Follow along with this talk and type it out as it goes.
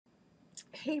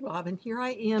Hey Robin, here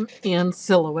I am in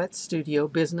Silhouette Studio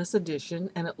Business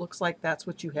Edition, and it looks like that's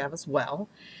what you have as well.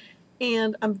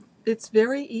 And it's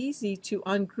very easy to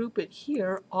ungroup it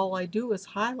here. All I do is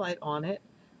highlight on it.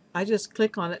 I just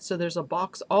click on it so there's a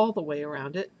box all the way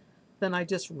around it. Then I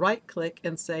just right click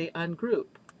and say ungroup.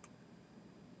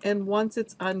 And once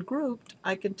it's ungrouped,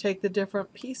 I can take the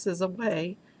different pieces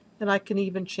away, and I can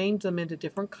even change them into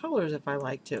different colors if I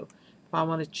like to. If I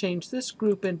want to change this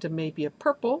group into maybe a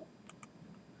purple,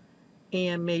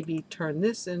 and maybe turn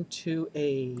this into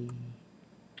a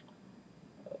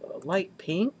light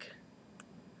pink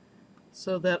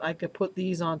so that I could put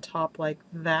these on top like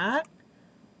that.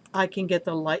 I can get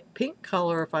the light pink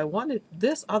color if I wanted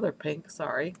this other pink,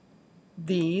 sorry.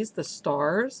 These, the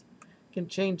stars, can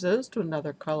change those to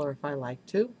another color if I like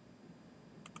to.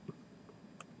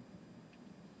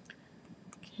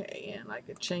 Okay, and I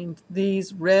could change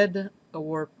these red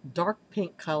or dark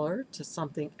pink color to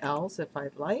something else if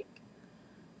I'd like.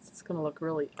 It's going to look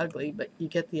really ugly, but you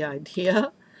get the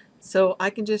idea. So I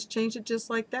can just change it just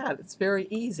like that. It's very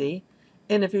easy.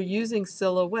 And if you're using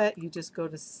Silhouette, you just go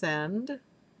to Send.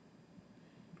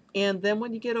 And then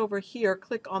when you get over here,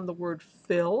 click on the word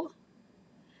Fill.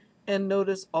 And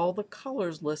notice all the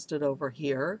colors listed over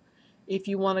here. If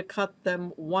you want to cut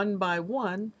them one by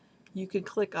one, you can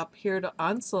click up here to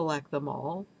unselect them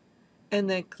all. And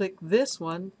then click this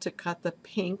one to cut the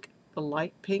pink, the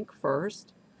light pink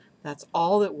first. That's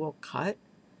all it will cut.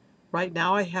 Right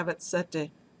now I have it set to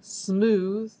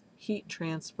smooth heat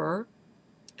transfer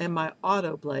and my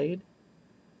auto blade.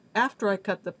 After I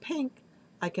cut the pink,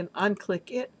 I can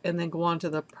unclick it and then go on to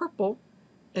the purple,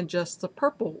 and just the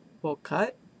purple will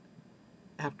cut.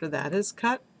 After that is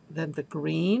cut, then the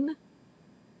green.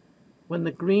 When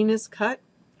the green is cut,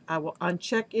 I will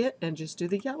uncheck it and just do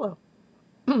the yellow.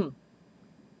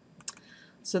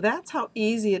 So that's how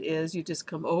easy it is. You just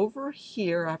come over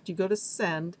here after you go to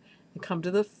Send and come to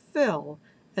the Fill,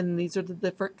 and these are the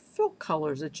different fill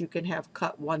colors that you can have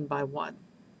cut one by one.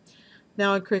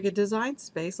 Now in Cricut Design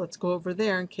Space, let's go over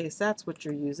there in case that's what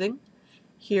you're using.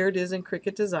 Here it is in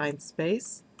Cricut Design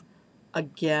Space.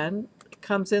 Again, it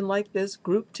comes in like this,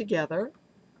 grouped together.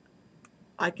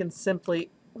 I can simply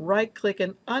right click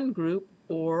and ungroup,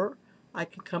 or I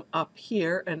can come up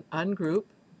here and ungroup.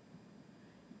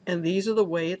 And these are the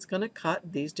way it's going to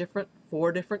cut, these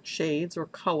four different shades or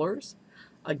colors.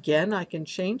 Again, I can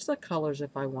change the colors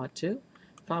if I want to.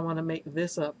 If I want to make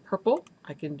this a purple,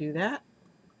 I can do that.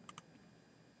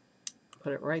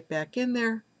 Put it right back in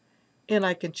there. And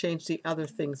I can change the other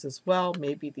things as well.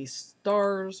 Maybe these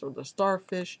stars or the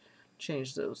starfish,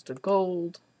 change those to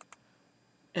gold.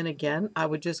 And again, I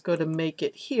would just go to make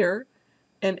it here,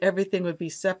 and everything would be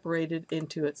separated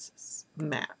into its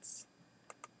mats.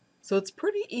 So it's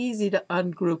pretty easy to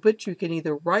ungroup it. You can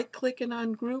either right click and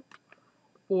ungroup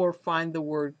or find the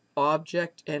word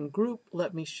object and group.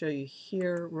 Let me show you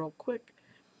here real quick.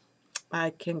 I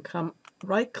can come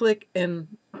right click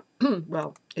and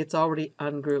well, it's already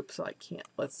ungrouped, so I can't.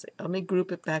 Let's see. Let me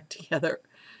group it back together.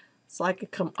 So I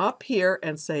could come up here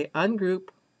and say ungroup,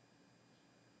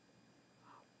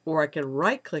 or I can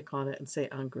right click on it and say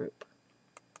ungroup.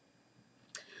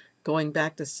 Going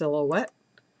back to Silhouette,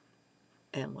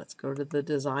 and let's go to the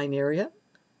design area.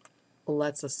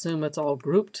 Let's assume it's all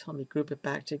grouped. Let me group it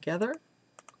back together.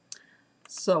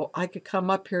 So I could come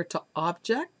up here to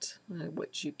Object,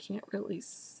 which you can't really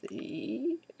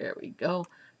see. There we go.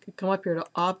 I could come up here to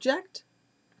Object,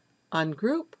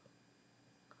 Ungroup,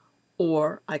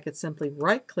 or I could simply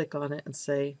right click on it and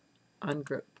say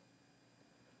Ungroup.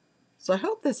 So I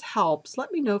hope this helps.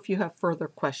 Let me know if you have further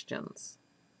questions.